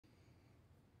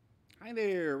Hi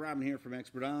there, Robin here from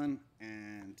Expert On,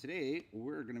 and today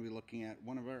we're going to be looking at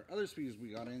one of our other speakers we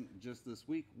got in just this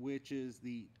week, which is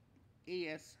the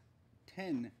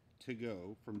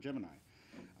AS-10TOGO from Gemini.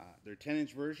 They're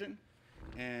 10-inch version,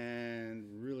 and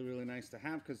really nice to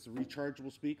have because it's a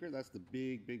rechargeable speaker. That's the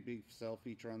big sell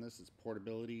feature on this. It's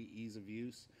portability, ease of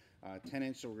use.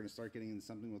 10-inch, so we're going to start getting into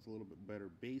something with a little bit better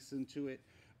bass into it.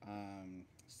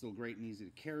 Still great and easy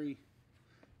to carry.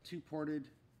 Two-ported,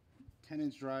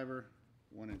 10-inch driver,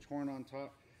 1-inch horn on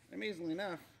top. Amazingly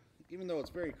enough, even though it's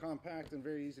very compact and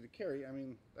very easy to carry, I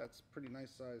mean, that's a pretty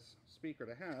nice size speaker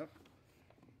to have.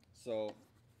 So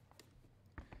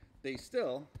they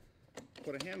still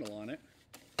put a handle on it.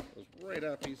 It goes right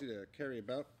up, easy to carry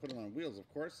about, put it on wheels,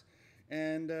 of course.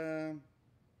 And I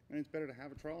mean, it's better to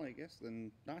have a trolley, I guess,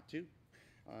 than not to.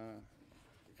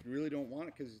 If you really don't want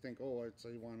it because you think, oh, so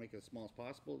you want to make it as small as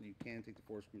possible, you can take the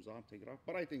 4 screws off, take it off.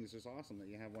 But I think it's just awesome that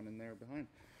you have one in there behind.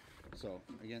 So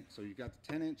again, so you got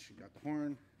the 10-inch, you got the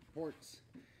horn, ports,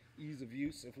 ease of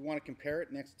use. If we want to compare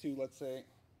it next to, let's say,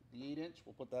 the 8-inch,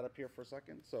 we'll put that up here for a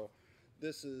second. So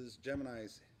this is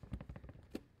Gemini's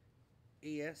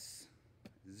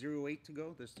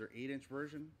AS-10TOGO. This is their 8-inch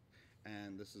version,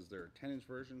 and this is their 10-inch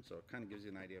version. So it kind of gives you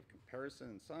an idea of comparison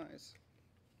and size.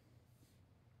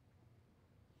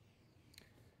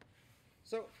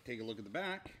 So, take a look at the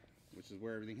back, which is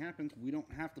where everything happens. We don't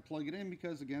have to plug it in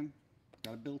because, again, it's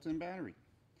got a built-in battery.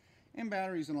 And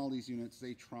batteries in all these units,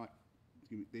 they try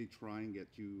and get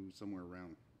you somewhere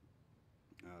around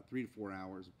 3 to 4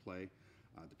 hours of play,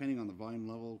 depending on the volume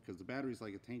level, because the battery's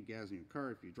like a tank of gas in your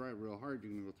car. If you drive real hard,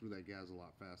 you're going to go through that gas a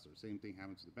lot faster. Same thing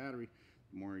happens to the battery.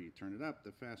 The more you turn it up,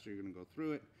 the faster you're going to go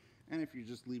through it. And if you're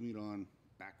just leaving it on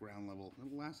background level,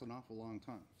 it'll last an awful long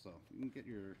time, so you can get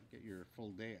your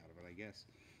full day out of it, I guess.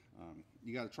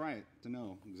 You got to try it to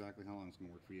know exactly how long it's going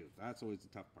to work for you. That's always the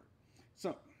tough part.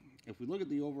 So if we look at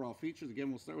the overall features,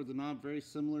 again, we'll start with the knob, very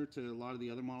similar to a lot of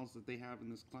the other models that they have in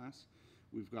this class.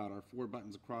 We've got our 4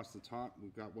 buttons across the top,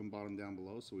 we've got 1 button down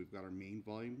below, so we've got our main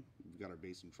volume, we've got our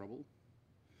bass and treble,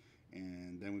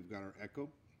 and then we've got our echo.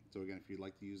 So again, if you'd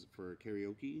like to use it for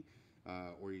karaoke,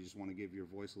 or you just want to give your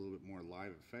voice a little bit more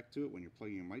live effect to it when you're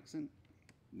plugging your mics in,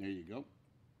 there you go.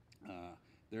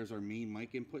 There's our main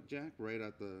mic input jack right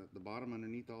at the bottom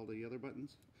underneath all the other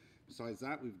buttons. Besides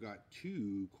that, we've got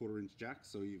 2 1/4-inch jacks,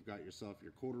 so you've got yourself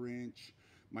your 1/4-inch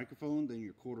microphone, then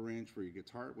your 1/4-inch for your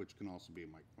guitar, which can also be a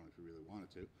microphone if you really wanted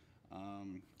to.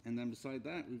 And then beside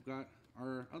that, we've got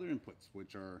our other inputs,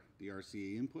 which are the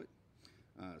RCA input.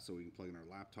 So we can plug in our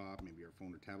laptop, maybe our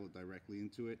phone or tablet directly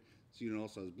into it. This unit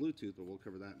also has Bluetooth, but we'll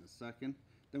cover that in a second.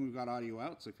 Then we've got audio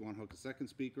out, so if you want to hook a second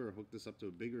speaker or hook this up to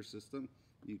a bigger system,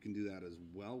 you can do that as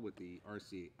well with the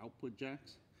RCA output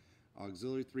jacks.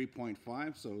 Auxiliary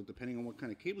 3.5, so depending on what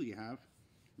kind of cable you have,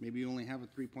 maybe you only have a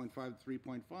 3.5 to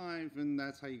 3.5, and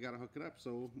that's how you got to hook it up.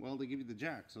 So, well, they give you the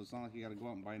jack, so it's not like you got to go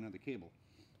out and buy another cable.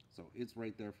 So it's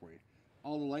right there for you.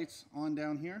 All the lights on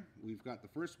down here. We've got the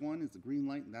first one is the green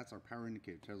light, and that's our power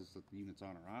indicator. It tells us that the unit's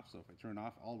on or off. So if I turn it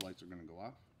off, all the lights are going to go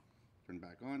off. Turn it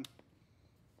back on.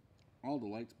 All the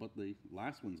lights but the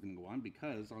last one's going to go on,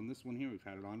 because on this one here, we've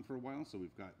had it on for a while. So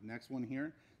we've got next one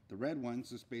here. The red one's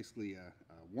just basically a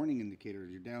warning indicator.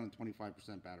 You're down to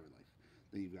 25% battery life.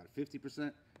 Then you've got a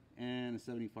 50% and a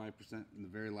 75%. And the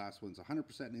very last one's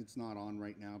 100%, and it's not on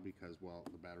right now because, well,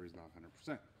 the battery's not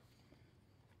 100%.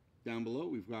 Down below,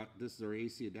 we've got, this is our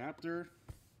AC adapter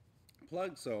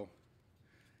plug. So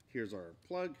here's our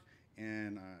plug,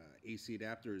 and AC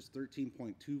adapter is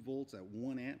 13.2 volts at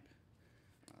 1 amp.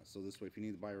 So this way, if you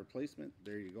need to buy a replacement,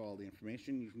 there you go, all the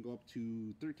information. You can go up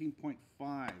to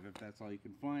 13.5 if that's all you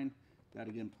can find. That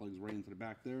again plugs right into the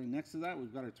back there. And next to that,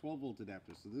 we've got our 12-volt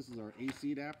adapter. So this is our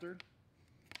AC adapter.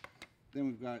 Then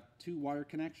we've got 2 wire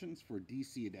connections for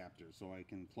DC adapters. So I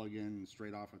can plug in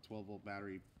straight off a 12-volt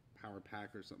battery power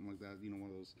pack or something like that, you know, one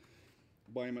of those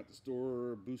buy them at the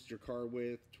store, boost your car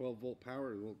with 12-volt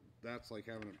power. Well, that's like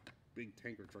having a big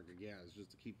tanker truck of gas just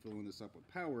to keep filling this up with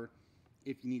power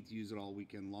if you need to use it all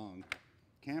weekend long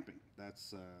camping.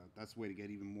 That's the way to get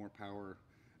even more power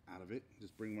out of it.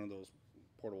 Just bring one of those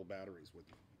portable batteries with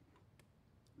you.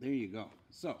 There you go.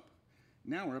 So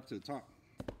now we're up to the top.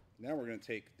 Now we're going to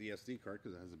take the SD card,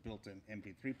 because it has a built-in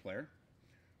MP3 player.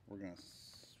 We're going to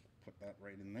put that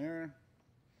right in there.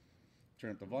 Turn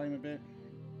up the volume a bit.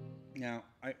 Now,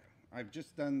 I've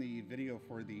just done the video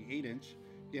for the 8-inch.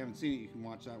 If you haven't seen it, you can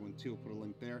watch that one too. I'll put a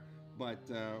link there. But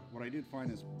what I did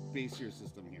find is bassier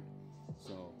system here.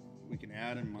 So we can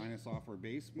add and minus off our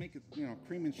bass. Make it, you know,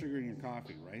 cream and sugar in your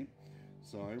coffee, right?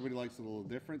 So everybody likes it a little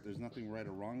different. There's nothing right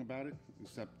or wrong about it,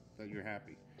 except that you're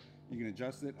happy. You can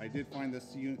adjust it. I did find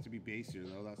this unit to be bassier,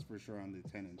 though. That's for sure on the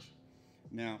 10-inch.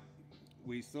 Now,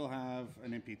 we still have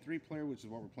an MP3 player, which is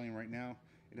what we're playing right now.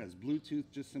 It has Bluetooth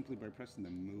just simply by pressing the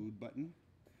mode button.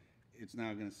 It's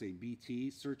now going to say BT.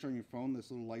 Search on your phone,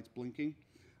 this little light's blinking,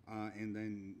 and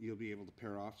then you'll be able to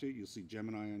pair off to it. You'll see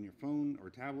Gemini on your phone or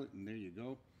tablet, and there you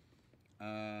go.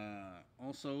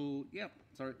 Also, yep,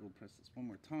 sorry, we'll press this one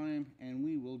more time, and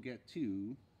we will get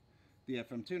to the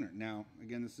FM tuner. Now,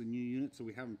 again, this is a new unit, so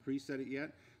we haven't preset it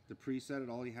yet. To preset it,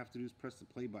 all you have to do is press the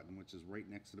play button, which is right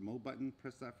next to the mode button.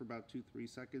 Press that for about 2-3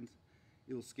 seconds.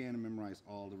 It'll scan and memorize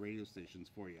all the radio stations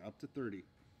for you, up to 30,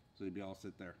 so you'll be all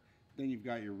set there. Then you've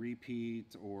got your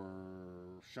repeat or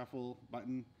shuffle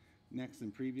button. Next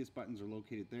and previous buttons are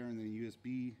located there, and then a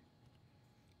USB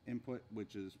input,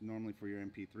 which is normally for your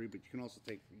MP3, but you can also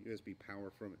take USB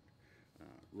power from it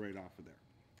right off of there.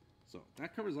 So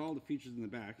that covers all the features in the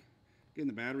back. Again,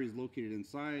 the battery is located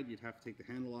inside. You'd have to take the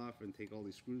handle off and take all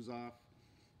these screws off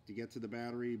to get to the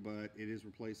battery, but it is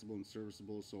replaceable and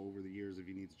serviceable, so over the years, if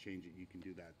you need to change it, you can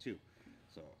do that too.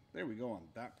 So there we go on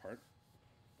that part.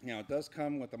 Now, it does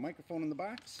come with a microphone in the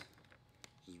box,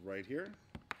 which is right here.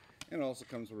 And it also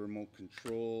comes with a remote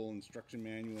control, instruction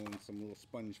manual, and some little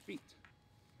sponge feet.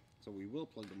 So we will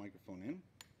plug the microphone in.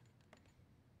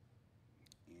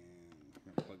 And I'm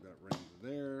going to plug that right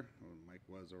into there. Oh, the mic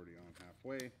was already on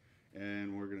halfway.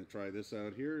 And we're going to try this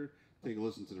out here. Take a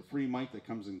listen to the free mic that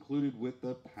comes included with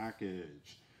the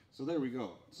package. So there we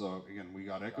go. So again, we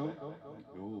got echo.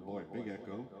 Oh boy, big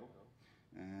echo.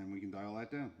 And we can dial that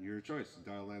down. Your choice.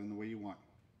 Dial that in the way you want.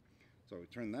 So we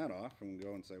turn that off and we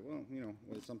go and say, well, you know,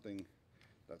 what is something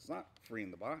that's not free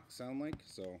in the box sound like?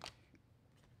 So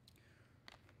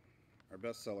our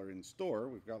best seller in store,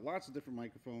 we've got lots of different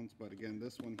microphones, but again,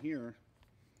 this one here,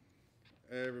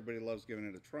 everybody loves giving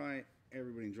it a try.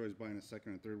 Everybody enjoys buying a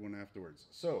second and third one afterwards.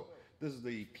 So this is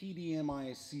the PDM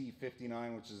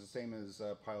IC59, which is the same as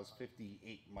Pile's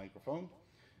 58 microphone.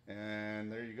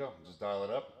 And there you go. Just dial it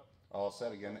up. All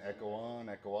set. Again, echo on,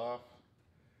 echo off.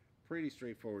 Pretty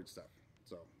straightforward stuff.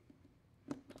 So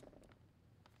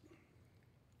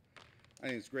I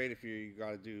think it's great if you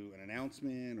got to do an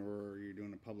announcement or you're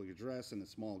doing a public address in a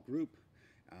small group.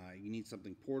 You need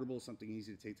something portable, something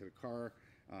easy to take to the car,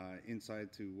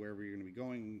 inside to wherever you're going to be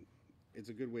going. It's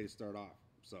a good way to start off.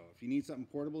 So if you need something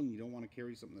portable and you don't want to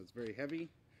carry something that's very heavy,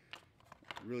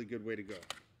 really good way to go.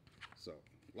 So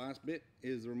last bit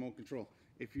is the remote control.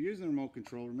 If you're using the remote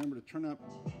control, remember to turn up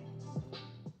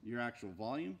your actual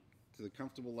volume to the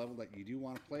comfortable level that you do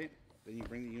want to play it. Then you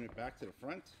bring the unit back to the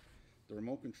front. The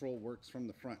remote control works from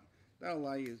the front. That'll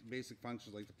allow you basic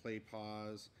functions like to play,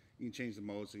 pause. You can change the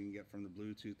mode so you can get from the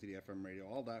Bluetooth to the FM radio,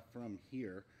 all that from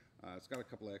here. It's got a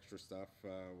couple of extra stuff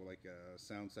like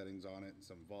sound settings on it and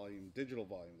some volume, digital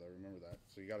volume though, remember that.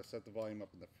 So you got to set the volume up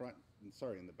in the front,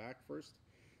 in the back first,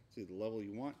 see the level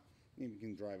you want, and you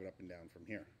can drive it up and down from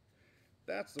here.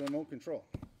 That's the remote control.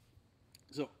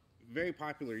 So very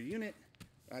popular unit.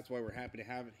 That's why we're happy to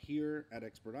have it here at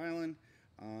Expert Island.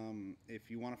 If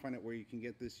you want to find out where you can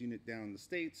get this unit down in the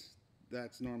States,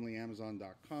 that's normally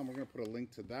Amazon.com. We're going to put a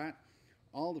link to that.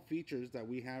 All the features that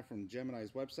we have from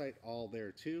Gemini's website, all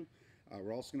there too.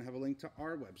 We're also going to have a link to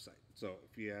our website. So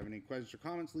if you have any questions or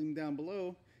comments, leave them down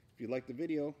below. If you like the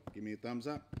video, give me a thumbs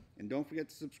up. And don't forget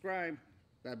to subscribe.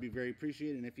 That'd be very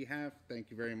appreciated. And if you have,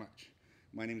 thank you very much.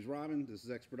 My name is Robin. This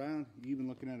is Expert Island. You've been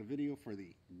looking at a video for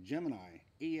the Gemini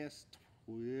AS-10TOGO.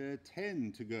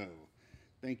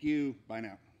 Thank you. Bye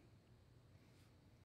now.